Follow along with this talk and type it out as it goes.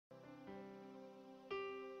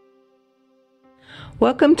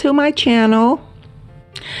Welcome to my channel.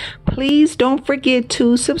 Please don't forget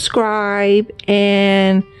to subscribe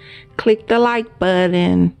and click the like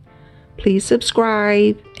button. Please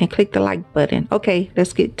subscribe and click the like button. Okay,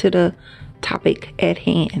 let's get to the topic at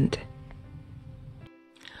hand.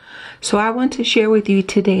 So I want to share with you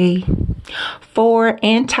today 4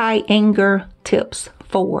 anti-anger tips.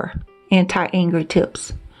 4 anti-anger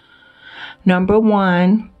tips. Number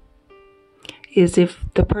 1 is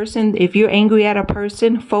if you're angry at a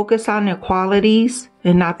person, focus on their qualities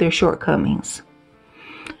and not their shortcomings.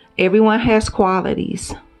 Everyone has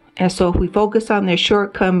qualities. And so if we focus on their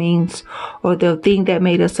shortcomings or the thing that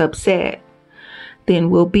made us upset, then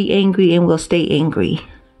we'll be angry and we'll stay angry.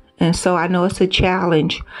 And so I know it's a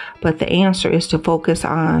challenge, but the answer is to focus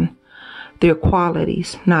on their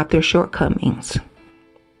qualities, not their shortcomings.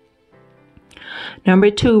 Number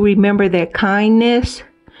 2, remember that kindness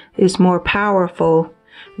is more powerful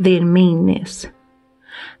than meanness.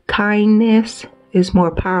 Kindness is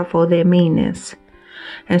more powerful than meanness.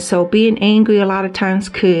 And so being angry a lot of times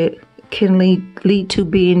can lead to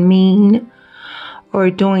being mean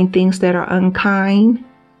or doing things that are unkind.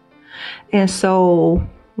 And so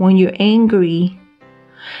when you're angry,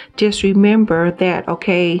 just remember that,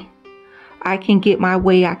 okay, I can get my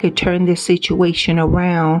way. I could turn this situation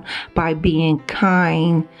around by being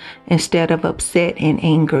kind instead of upset and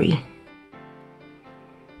angry.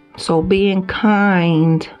 So being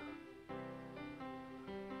kind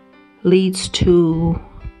leads to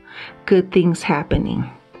good things happening,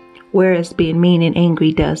 whereas being mean and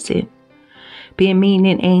angry doesn't. Being mean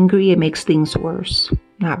and angry, it makes things worse,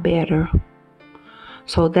 not better.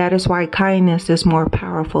 So that is why kindness is more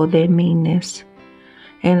powerful than meanness.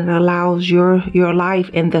 And it allows your life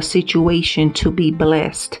and the situation to be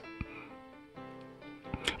blessed.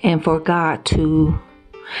 And for God to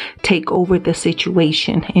take over the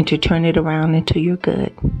situation and to turn it around into your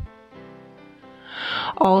good.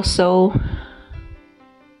 Also,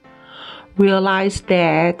 realize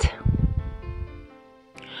that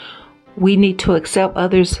we need to accept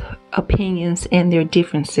others' opinions and their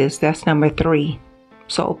differences. That's number 3.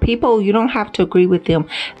 So people, you don't have to agree with them.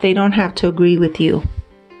 They don't have to agree with you.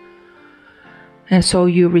 And so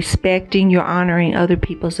you're respecting, you're honoring other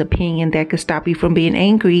people's opinion. That could stop you from being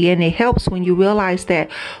angry. And it helps when you realize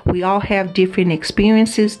that we all have different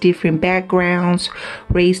experiences, different backgrounds,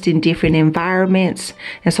 raised in different environments.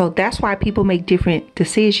 And so that's why people make different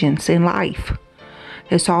decisions in life.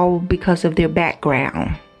 It's all because of their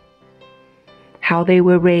background, how they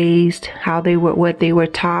were raised, what they were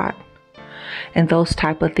taught, and those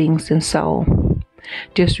type of things. And so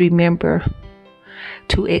just remember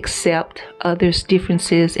to accept others'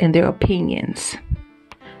 differences and their opinions,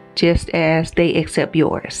 just as they accept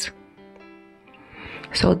yours.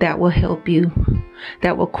 So that will help you.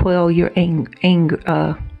 That will quell your angry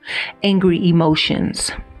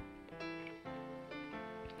emotions.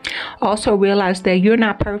 Also realize that you're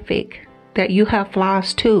not perfect, that you have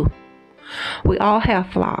flaws too. We all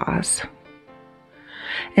have flaws.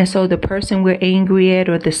 And so the person we're angry at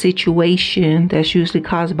or the situation that's usually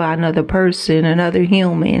caused by another person, another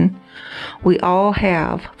human, we all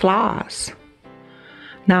have flaws.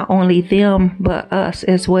 Not only them, but us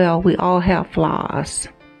as well. We all have flaws.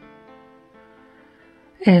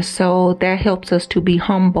 And so that helps us to be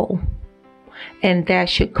humble. And that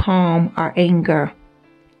should calm our anger.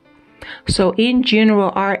 So in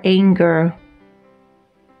general, our anger,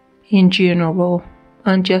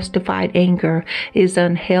 unjustified anger is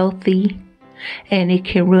unhealthy, and it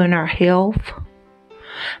can ruin our health,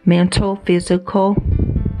 mental, physical.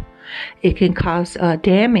 It can cause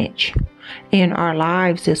damage in our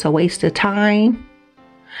lives. It's a waste of time.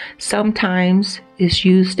 Sometimes it's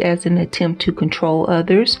used as an attempt to control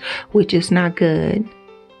others, which is not good.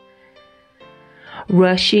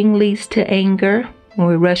 Rushing leads to anger. When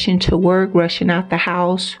we're rushing to work, rushing out the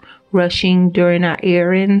house, rushing during our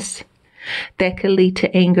errands, that could lead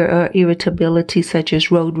to anger or irritability, such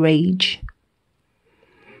as road rage.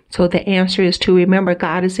 So the answer is to remember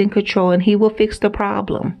God is in control and He will fix the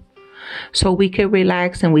problem. So we can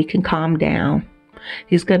relax and we can calm down.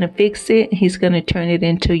 He's going to fix it. He's going to turn it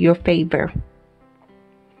into your favor.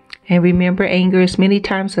 And remember, anger is many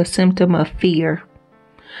times a symptom of fear.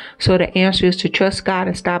 So the answer is to trust God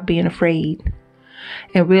and stop being afraid.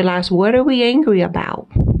 And realize, what are we angry about?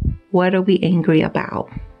 What are we angry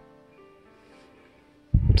about?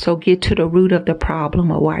 So get to the root of the problem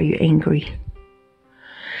of why you're angry.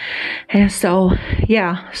 And so,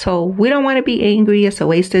 so we don't want to be angry. It's a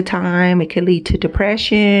waste of time. It can lead to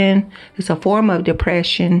depression. It's a form of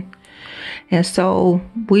depression. And so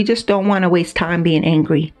we just don't want to waste time being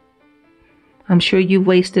angry. I'm sure you've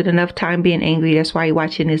wasted enough time being angry. That's why you're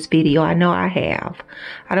watching this video. I know I have.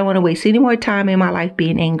 I don't want to waste any more time in my life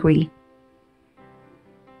being angry,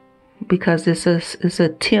 because it's an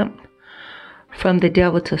attempt from the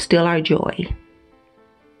devil to steal our joy.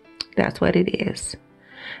 That's what it is.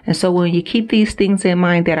 And so when you keep these things in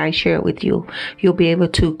mind that I share with you, you'll be able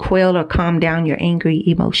to quell or calm down your angry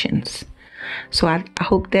emotions. So I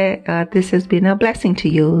hope that this has been a blessing to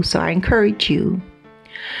you. So I encourage you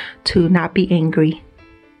to not be angry.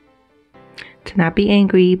 To not be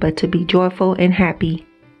angry, but to be joyful and happy.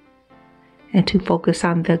 And to focus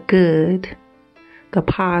on the good, the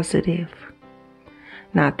positive,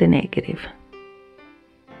 not the negative.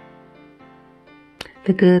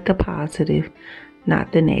 The good, the positive,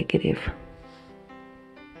 not the negative.